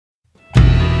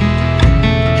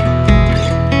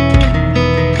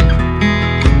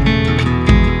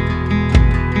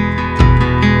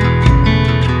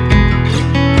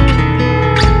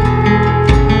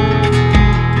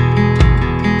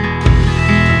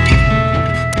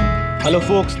Hello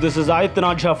folks, this is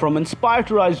Aditya from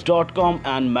inspiredtorise.com,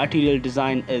 and material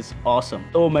design is awesome.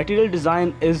 So material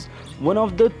design is one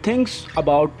of the things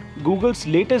about Google's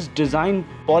latest design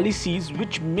policies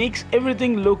which makes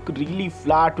everything look really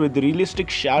flat with realistic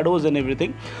shadows and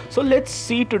everything. So let's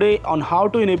see today on how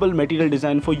to enable material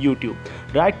design for YouTube.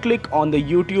 Right click on the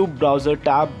YouTube browser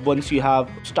tab. Once you have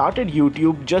started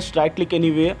YouTube, just right click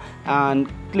anywhere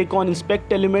and click on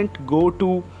inspect element, go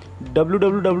to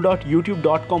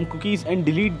www.youtube.com cookies and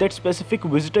delete that specific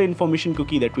visitor information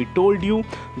cookie that we told you.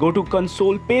 Go to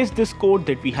console, paste this code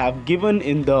that we have given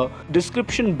in the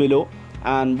description below,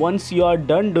 and once you are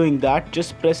done doing that,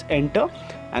 just press enter,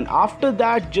 and after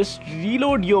that just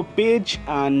reload your page,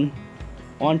 and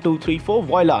 1 2 3 4,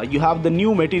 voila, you have the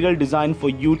new material design for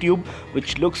YouTube,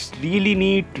 which looks really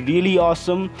neat, really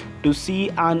awesome to see,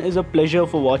 and is a pleasure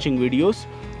for watching videos.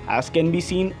 As can be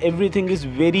seen, everything is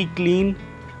very clean,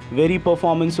 very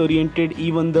performance oriented.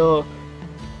 Even the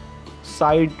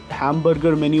side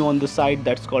hamburger menu on the side,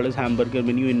 that's called as hamburger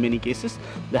menu in many cases,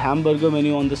 the hamburger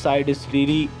menu on the side is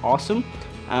really awesome.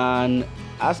 And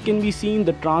as can be seen,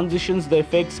 the transitions, the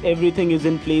effects, everything is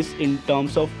in place in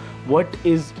terms of what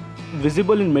is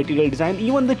visible in material design.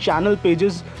 Even the channel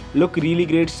pages look really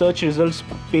great, search results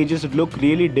pages look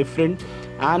really different,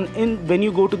 and when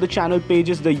you go to the channel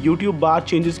pages, the YouTube bar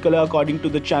changes color according to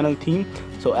the channel theme.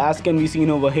 So as can be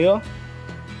seen over here,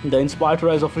 the Inspired to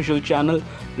Rise official channel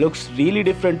looks really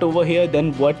different over here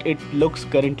than what it looks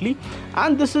currently,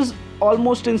 and this is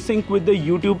almost in sync with the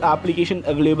YouTube application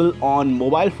available on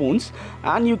mobile phones,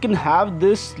 and you can have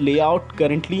this layout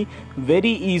currently very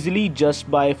easily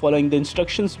just by following the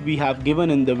instructions we have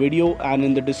given in the video and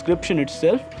in the description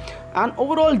itself. And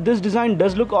overall this design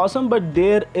does look awesome, but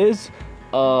there is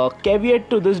a caveat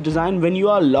to this design. When you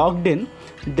are logged in,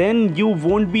 then you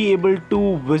won't be able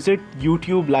to visit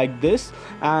YouTube like this,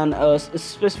 and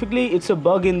specifically it's a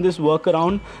bug in this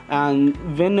workaround, and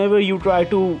whenever you try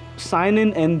to sign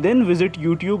in and then visit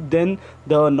YouTube, then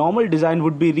the normal design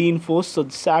would be reinforced. So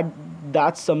sad,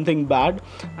 that's something bad,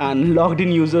 and logged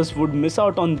in users would miss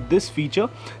out on this feature.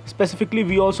 Specifically,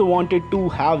 we also wanted to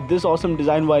have this awesome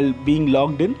design while being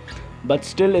logged in, but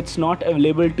still it's not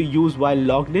available to use while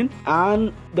logged in.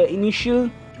 And the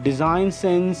initial design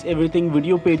sense, everything,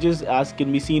 video pages, as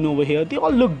can be seen over here, they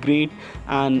all look great,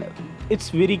 and it's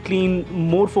very clean.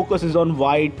 More focus is on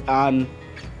white and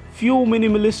few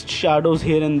minimalist shadows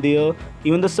here and there.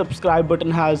 Even the subscribe button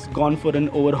has gone for an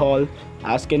overhaul.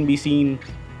 As can be seen,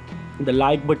 the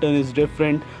like button is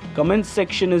different, comment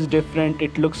section is different,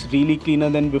 it looks really cleaner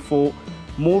than before.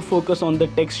 More focus on the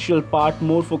textual part,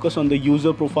 more focus on the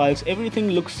user profiles, everything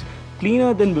looks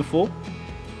cleaner than before.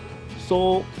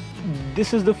 So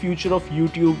this is the future of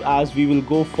YouTube as we will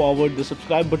go forward. The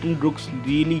subscribe button looks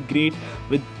really great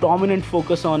with prominent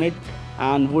focus on it,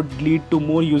 and would lead to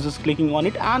more users clicking on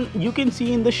it. And you can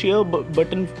see in the share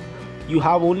button, you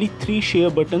have only 3 share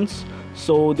buttons.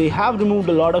 So they have removed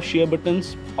a lot of share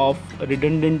buttons of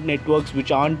redundant networks which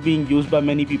aren't being used by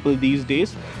many people these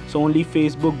days. So only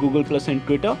Facebook, Google Plus and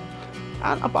Twitter.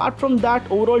 And apart from that,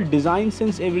 overall design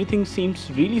sense, everything seems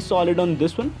really solid on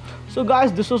this one. So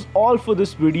guys, this was all for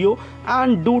this video,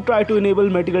 and do try to enable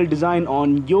material design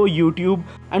on your YouTube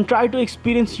and try to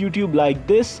experience YouTube like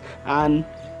this. And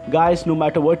guys, no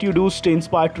matter what you do, stay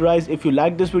inspired to rise. If you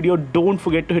like this video, don't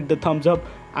forget to hit the thumbs up,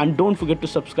 and don't forget to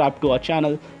subscribe to our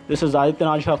channel. This is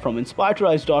Aditya from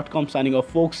inspiredtorise.com signing off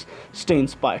folks. Stay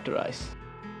inspired to rise.